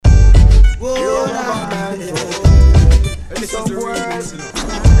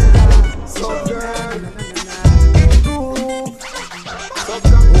Oh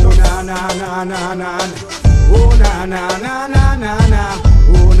na na na na na. Oh na na na na na na.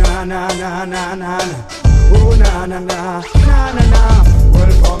 Oh na na na na na. Oh na na na na na na.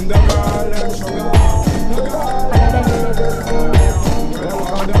 Welcome the girl and sugar. The girl and sugar.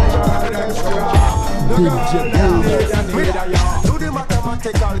 Welcome the girl and sugar. The girl and sugar. Do the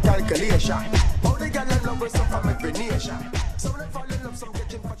mathematical calculation. How the girl and love us from every nation.